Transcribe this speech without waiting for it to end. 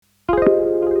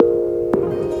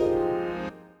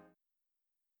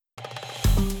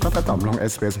ถ้าตอบลง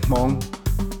SBS มอง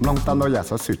ลองตามเราอยาก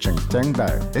สอสื่อแจ้งได้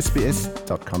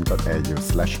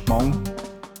sbs.com.au/mong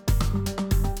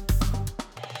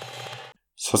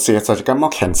สอสื่อจะก็มอ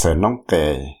งแคนเซอร์น้องเก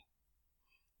ย์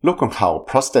ลูกของเขา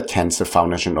Prostate Cancer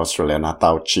Foundation Australia นะเตา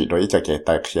จีโดยจะเกิดแ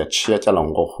ต่เขียเชื่อจะลง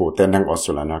โอหูเต้นนั่งออสเตร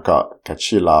เลียนะก็กระ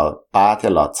ชีเราป้าที่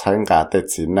เราใช้งานเต้น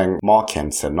จีนั่งมอแคน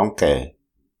เซอร์น้องเกย์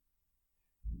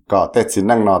ก็เต้นจี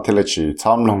นั่งนอที่เราจีช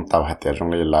อบลงเตาหัดเดียรง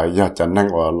นี้แล้วอยากจะนั่ง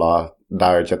อรอได้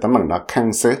จะตั้งมันนักขัง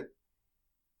ซื้อ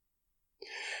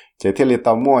เจที่เราเต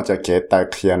ามั่วจะเกิดแต่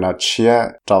เขียนเชื่อ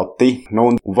เจ้าตีนู่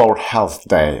น World Health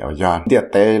Day เอาอย่างเดีย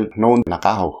เต้นู่นนัก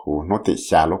เอาหูนู่นติช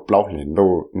าลูกเปล่าเห็นดู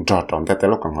จอดตรงแต่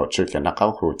ลูกของเขาชื่อเกี่ยนักเอา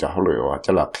หูจะเขาเลยว่าจ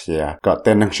ะหลักเขียก็เ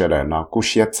ต้นนั่งเฉยเลยเนาะกูเ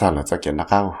ชื่อซะแล้วจะเกี่ยนัก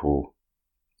เอาหู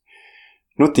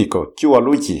นู่นติก็จั่ว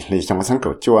ลุยจีหรือช่างสัง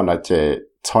ก็จั่วนะเจ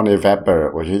Tony Weber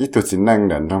我觉得一度是能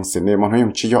人同时呢，我们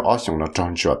用只有二项的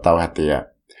专注到下底。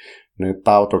你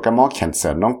到到个么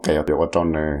cancer 弄给我我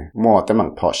种呢，么得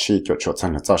门跑西就出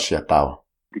成了早些到。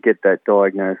To get that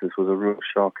diagnosis was a real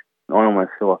shock. I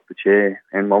almost fell off the chair,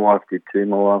 and my wife did too.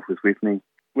 My wife was with me.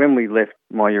 When we left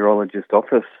my urologist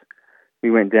office,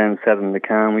 we went down and sat in the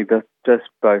car, and we just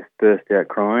both burst out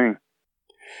crying.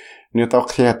 你到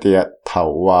开的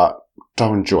头啊，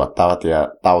专注到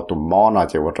的到度么呢？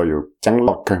就我就有整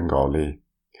落更高哩，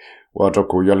我就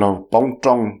古有了帮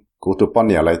中，古都半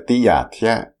年来低呀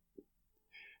天。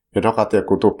有đó cái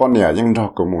cụ tụ bọn nhà nhưng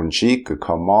đó cụ muốn chỉ cụ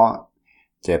khó mò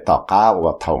chỉ tao cá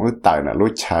và thầu ngữ tại là lối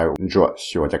chạy ruột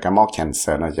xua cho cái mò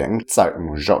cancer nó vẫn chạy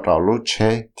một rộng rộng lối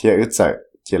chế thì ở chạy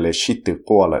chỉ là shit từ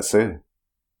qua là xứ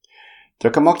cho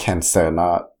cái mò cancer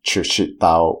nó chịu shit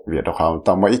tao vì đó họ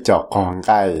tao mới cho con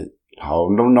gái họ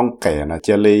nông nông kẻ nó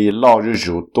chỉ là lo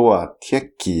rủ tua thiết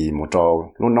kỳ một trò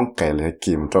lúc nông kẻ là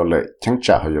kỳ một trò lợi chẳng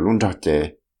trả họ luôn đó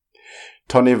chế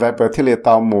Tony Weber ที่เรียกเต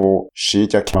าหมูชี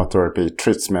จะ chemotherapy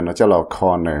treatment แล้วจะเราคอ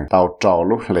เนี่ยเตาจอ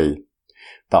ลุกเลย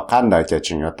ต่อขั้นใดจะ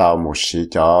จึงเตาหมูชี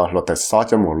จะเราแต่ซอ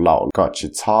จะหมูเหล่าก็จิ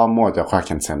ตช้อมั่วจะควาเ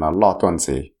ข็นเสนรอต้น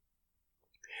สิ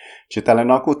จิตแต่ละ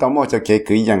น้องกูเตามั่วจะเก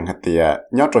ยยังหัดเตีย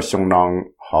ยอดตัวชงน้อง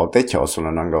เขาได้เฉียวสุน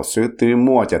น้องก็ซื้อตื้อ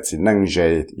มั่วจะสินั่งเจ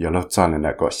อยู่แล้วจอนเ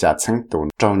นี่ยก็ชาชั้งตุน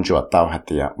จงจวดเตาหัดเ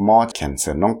ตียมอเข็นเส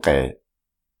นน้องเกย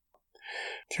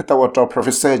ที่ตัวจอ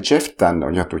Professor Jeff Dunn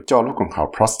อยากตัวจอลูกของเขา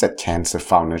Prostate Cancer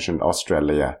Foundation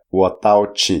Australia ว่าตัว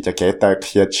ฉีจะเกิดแต่เ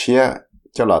ขียเชี่ย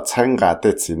จะหล่อชั้งกาเต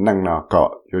จินั่งเนาะก็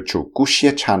อยู่จู่กู้เชี่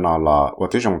ยชาเนาะละว่า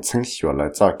ตัวจงชั้งชัวเลย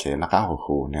จะเกิดนัก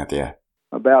หูเนี่ยเดีย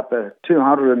About the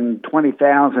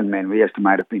 220,000 men we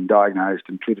estimate have been diagnosed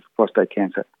and treated for prostate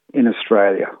cancer in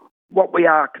Australia. What we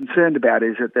are concerned about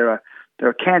is that there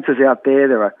are cancers out there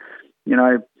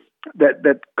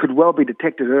that could well be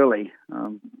detected early,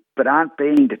 but aren't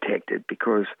being detected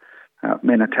because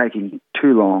men are taking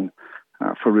too long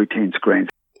for routine screens.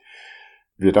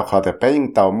 vì đó họ để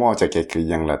bên tàu mua cho cái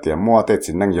อย่างlà tiền mua để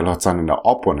chỉ năng nhiều cho nên là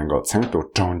oppo năng够成都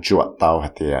中主tàu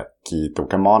thì kỳ tụ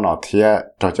cái món nó thiệt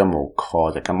cho một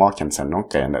kho cho cái món cancer nó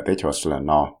kẹt để cho sự là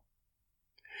nó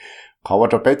họว่า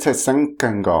จะไปใช้สังกั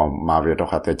นก็มาvì đó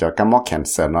họ để cho cái món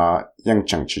cancer nó ยัง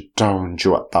จังchỉ中主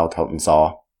tàu thông gió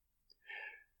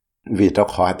vì đó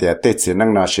họ để để chỉ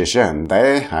năng nó sẽ hiện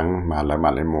đấy hàng mà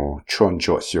lại mua chuyên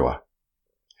chủ xíu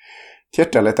thiết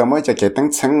trở lại tao mới cho cái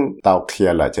tăngชั้งtàu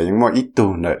kia là cho những món ít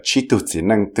tu nữa chỉ tu chỉ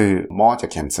năng từ món cho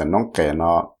cancer nó kẹt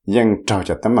nó ยังtrao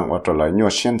cho tấm bằng ở chỗ lại nhiều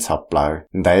xuyên sập lại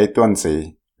đấy tuần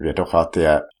gì vì đó họ thì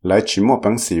lấy chỉ một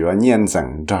bằng xíu nhiên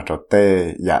rằng cho cho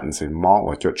tê dặn gì món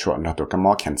ở chỗ chuẩn nó tụi cái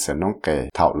món cancer nó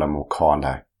kẹt thạo là một con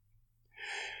này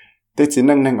แต่จริง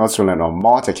นั่งนั่งเอาส่วนเราหม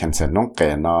อจะแคนเซิลน้องแก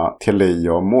เนาะที่เลย有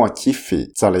มั่วชีฟี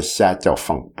จะเลย下脚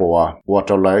ฝั่งปัวว่าจ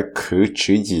ะเลยคือ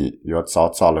ชื่อยี่有早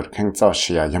เลยข้างเจ้าเ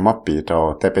ชียยังไม่ปี到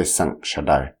ได้ไปสั่งใช่ไ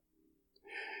ด้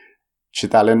ชิ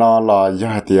ตาเลยเนาะเราอยา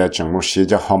กที่จะมุชี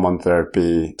จะ hormone therapy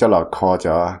จะเราขอจ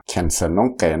ะแคนเซิลน้อง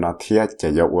แกเนาะที่จะ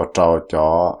有ว่าจะ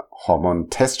hormone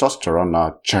testosterone เนาะ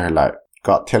เจอเลย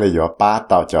ก็ที่เลย有ป้า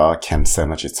到จะแคนเซิลเ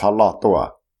นาะจะ超老多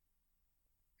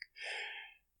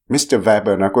Mr.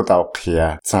 Weber นะกูเตาเคลีย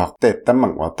จากเตะตั้งมั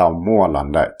งว่าเตามั่วหลัง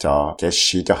ได้จะแก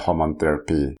ชีจะ hormone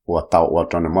therapy ว่าเตาว่า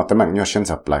ตอนนี้มั่วตั้งมังย่อเช่น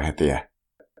สับไหลให้เดีย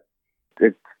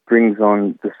It brings on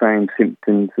the same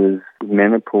symptoms as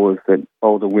menopause that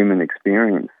older women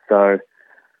experience. So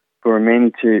for men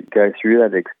to go through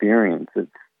that experience,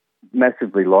 it's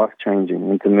massively life-changing.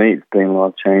 And to me, it's been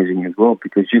life-changing as well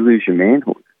because you lose your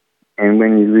manhood. And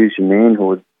when you lose your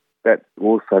manhood, that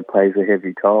also plays a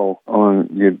heavy toll on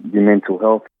your mental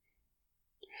health.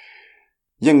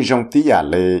 ยังจงที่อยาก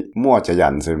เลยมั่วจะยั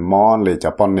นจะมอเลยจะ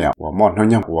ป้อนเนี่ยว่ามอนเขา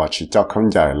ยังว่าชีเจ้าเขา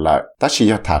ใหญ่ละแต่ชีอ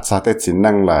ยากถาดซาได้จิน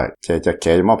นั่งเลยจะเ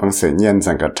ก๋มอบังเสียเย็น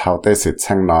จังกับเท้าได้สิ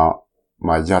ช่างเนาะม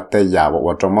าอยากได้ยา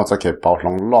ว่าจงมอจะเก๋เป่าล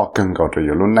งลอกเกินก็จะอ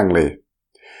ยู่รุ่นนั่งเลย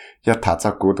要他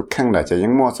照顾都看了，就因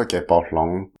么这个包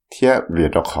容，贴为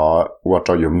了好，我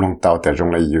这有弄到的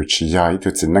用来有起呀，就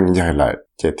只能要来，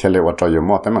这贴了我这有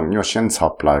么的忙要先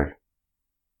操来。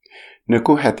nếu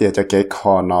cô hay tiền cho cái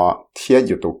kho nó thiếtอ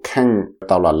ยู่ตรงข้าง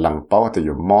ตลอดหลังเป้าแต่อ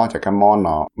ยู่มอจะก็มอเน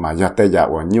าะมาอยากแต่อยาก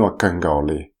ว่ายั่วกันก่อนเ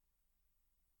ลย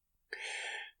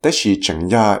แต่สิจัง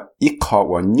อยากอีกข้อ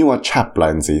ว่ายั่วชับหลั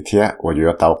งสิเทียว่าอยู่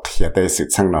ตาวเขียแต่สิ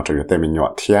ช่างเนาะจะอยู่แต่มียั่ว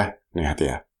เทียนี่ฮะเดี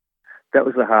ย That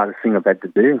was the hardest thing I've had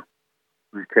to do.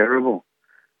 It was terrible.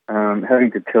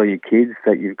 Having to tell your kids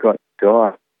that you've got to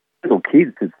die. Little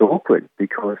kids, it's awkward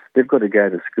because they've got to go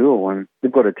to school and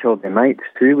they've got to tell their mates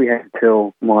too. We had to tell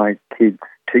my kid's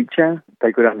teacher.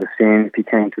 They could understand if he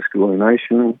came to school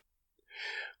emotional.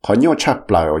 เขาโยชับ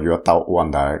ปลายอยู่เตาอ้วน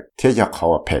ได้ที่อยากเขา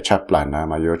เพชชับปลายนะ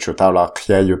มาอยู่ชุดเตาละเ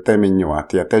ขียอยู่เต็มมีอยู่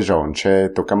ที่เตจอนเช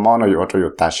ตุกมอนอยู่ตัวอ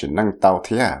ยู่ตาชินนั่งเตาเ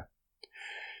ทีย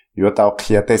อยู่เตาเ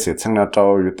ขียเตสิช่างนะเจ้า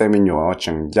อยู่เต็มมีอยู่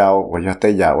จังยาวว่าอยู่เต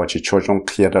ยาวว่าจะช่วยจงเ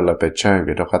ขียได้เลยไปเจอ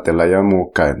วิธีการแต่ละอย่างมู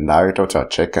กันได้ตัวจะ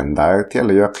เช็คกันได้ที่เล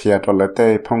ยอยู่เขียตัวเลยเต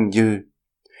พงยื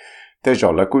เตจอ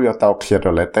นเลยกูอยู่เตาเขียตั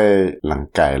วเลยเตหลัง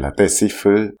ไก่เลยเตซี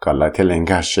ฟื้นก่อนเลยที่เลี้ยง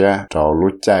กาเชียเจ้า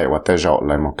รู้ใจว่าเตจอนเ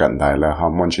ลยมูกันได้เลยฮอ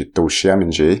ร์โมนจิตูเชียมิ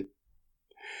นจี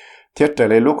เทียบแต่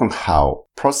เลยลูกของเขา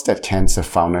Prostate Cancer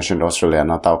Foundation Australia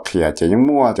นะเตาเขียจะยัง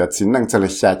มั่วจะสินั่งจะเล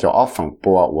ยแชร์จะออฟฝั่ง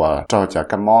ปัวว่าเจ้าจะ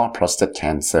กระมอ Prostate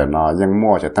Cancer นะยัง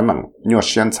มั่วจะตั้งหนังยั่วเ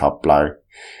ชียนชอบเลย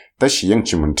แต่สิยัง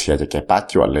จิมุนเทียจะแก่ป้า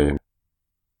จวดเลย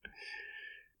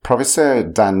Professor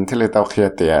Dan ที่เลยเตาเขีย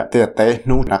เตียเต้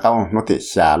นู่นนะเขาโนติ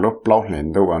ชาลบเปล่าเห็น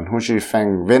ดูวันหูชีแฟง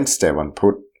Wednesday วันพุ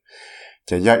ธจ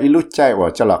ะยังอีรู้ใจว่า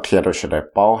จะหลอกเขียเราจะได้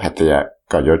เป้าให้เตีย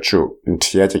ก็ยจูเ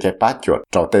ทียจะแก่ป้าจวด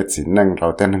เราเต้สินั่งเรา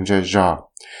เต้นั่งจะยอ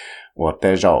ว่าเ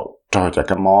ต้เราจะ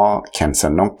กระมอ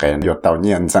cancer น้องแกนอยู่เตาเ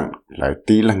นียนจังเลย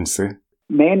ตีลังซื้อ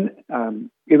Men,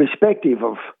 irrespective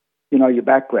of your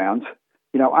backgrounds,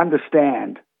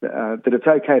 understand that it's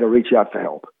okay to reach out for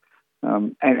help,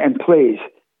 and please,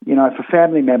 for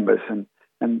family members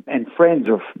and friends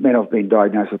of men who've been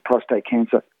diagnosed with prostate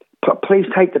cancer, please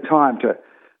take the time to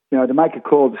make a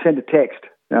call, to send a text,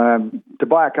 to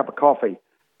buy a cup of coffee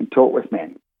and talk with men.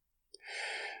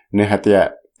 นี่ฮะเดีย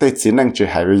แต่จีนังจะ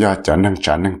หายไปยอดจะนั่งจ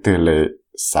ะนั่งตื่นเลย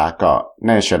สาก็แ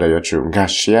น่เชื่อได้ยจูงา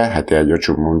เชียฮะเดียย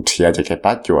จูมุนเทียจะแค่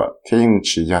ปัจจุบันที่ยัง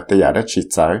ชียอดแต่อยากได้ชี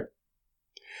ใจ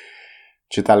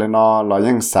ชีตาเลยเนาะเรา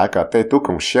ยังสาก็แต่ตู้ข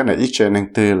องเชียในอีเจนั่ง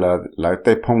ตื่นเลยแ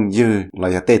ต่พงยื้อเรา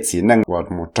อยากแต่จีนังว่า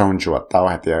มุจงจวดเตา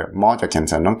ฮะเดียมอจะเขียนใ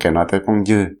ส่น้องแกนแต่พง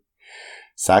ยื้อ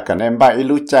สากันเอ็มบ้าอี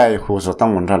รู้ใจหูสุดต้อง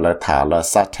มุนเลยถาเลย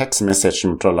สา text message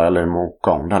มุนเลยมูก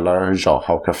งเลยจ่อเข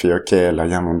าคาเฟ่โอเคแล้ว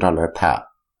ยังมุนเลยถา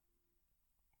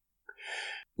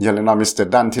อย่าเลยนะมิสเตอ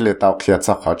ร์ดันที่เลยเตาเขียนจ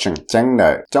ะขอจังเล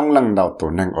ยจ้องลังดาวตัว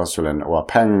นึงออสเตรเลียว่าเ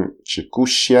พ่งชิกู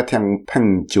เชียเทียงเพ่ง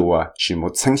จัวชิมุ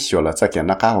ดทั้งชัวแล้วจะเกี่ย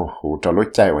นักเอาหูจะรู้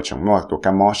ใจว่าจังมั่วตัว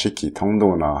กันมอชิกิทงดู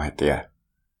เนาะให้เดีย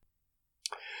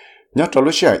nhớ cho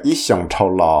lúc xưa ý想thâu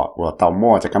lò và tàu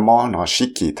mua cho cái món nó xí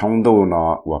kỳ thông đô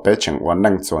nó và bé chừng và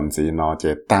năng chuẩn gì nó chỉ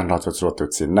tan lo cho tụi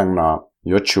chỉ năng nó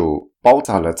nhớ chủ bao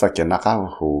giờ là cho cái nó cao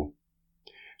hù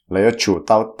là chủ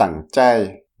tàu tặng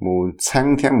trái muốn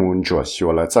sáng thiên muốn chuột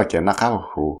xua là cho cái nó cao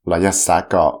hù là nhớ xã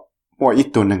cọ mỗi ít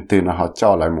tuần năng từ nó họ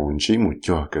cho lại muốn chỉ muốn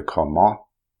chuột cái khó mó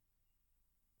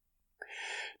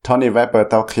Tony Weber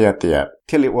到开的，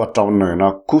这里我找人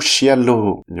呢，古些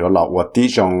路有了我地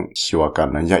上学个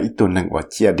呢，有一段人我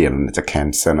接点这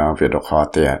cancer 呢，为了好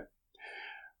的，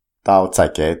到这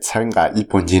个参加一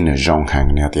般人的荣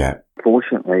幸了的。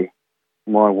Fortunately,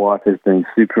 my wife has been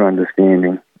super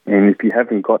understanding, and if you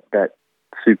haven't got that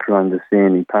super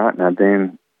understanding partner,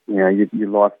 then your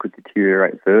life could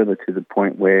deteriorate further to the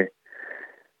point where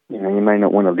you may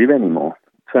not want to live anymore.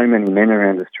 So many men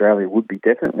around Australia would be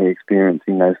definitely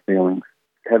experiencing those feelings.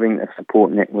 Having a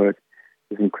support network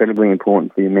is incredibly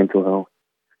important for your mental health.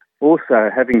 Also,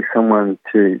 having someone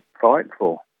to fight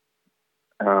for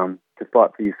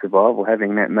your survival,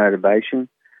 having that motivation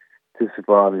to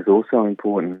survive is also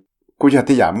important. Cú giờ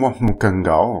thì giảm một cần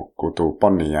gạo của tụ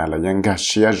bọn này là những cái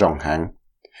xe rộng hàng.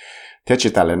 Thế chỉ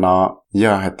ta là nó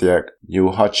giờ hạt tiệc, dù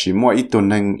họ chỉ mua ít tuần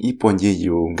nâng ít bọn gì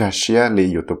dù cái xe li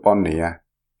dù tụ bọn này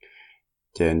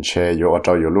trên xe dù ở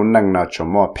chỗ dù luôn nâng nó cho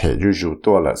mua phê dù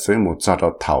tua là dưới một cho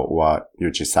đó thảo và dù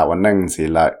chỉ sao và nâng gì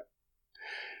lại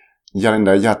giờ lên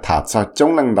đấy giờ thả cho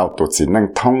chống nâng đầu tụt chỉ nâng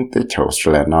thông tới chỗ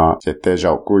là nó chỉ tê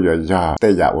dầu cú giờ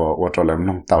tê dạo và cho lên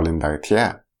nông tàu lên đấy thế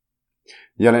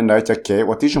giờ lên đấy cho kế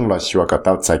và tí trong là xua cả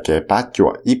tàu chạy kế bát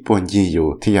chuột ít buồn gì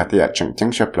dù thì hạt tiệc chẳng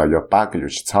chẳng sắp lại giờ ba cái dù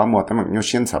chỉ sao mua tới mình nhau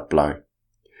xuyên sắp lại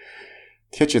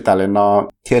thế chỉ ta lên nó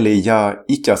thế lý do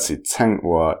ít cho sự chăng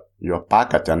và yo ba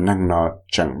cái cho năng nó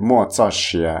chẳng mua cho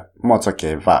xe mua cho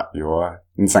kế vợ yo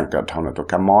chẳng cái thằng nó tụi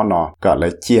cái món nó gọi là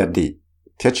chia đi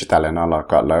thiết chỉ ta lại nó là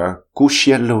gọi là cú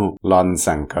xia lu lon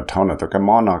rằng cái thao nó tụi cái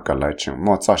món nó gọi là chừng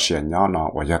mua cho xia nhỏ nó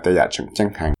và giờ tới giờ chừng chân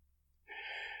hàng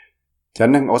cho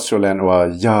nên Australia và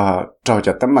giờ trâu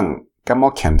cho tấm bằng cái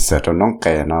món cancer trong nông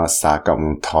kề nó xả cộng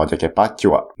thọ cho cái bát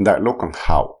chuột đại lúc còn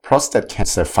hậu Prostate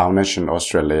Cancer Foundation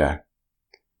Australia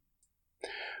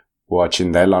và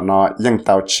trên đây là nó ยัง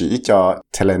tao chỉ cho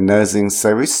telenursing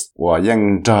service và ยั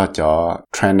ง cho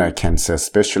trainer cancer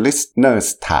specialist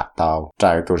nurse thả tao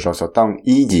trái tụi rồi sẽ tông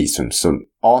ý gì xuân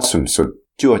xuân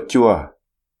chua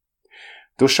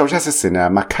tu sau ra sẽ là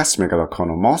Marcus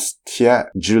Megaloconomos thia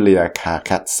Julia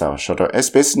Carcatso cho đó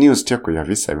SBS News cho quý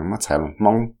vị xem mà thấy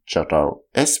mong cho đó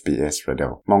SBS Radio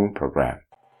mong program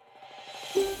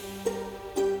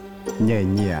nhẹ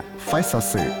nhẹ phải sợ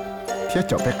sự thiết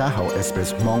cho bé cá hậu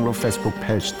SBS mong lo Facebook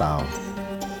page tao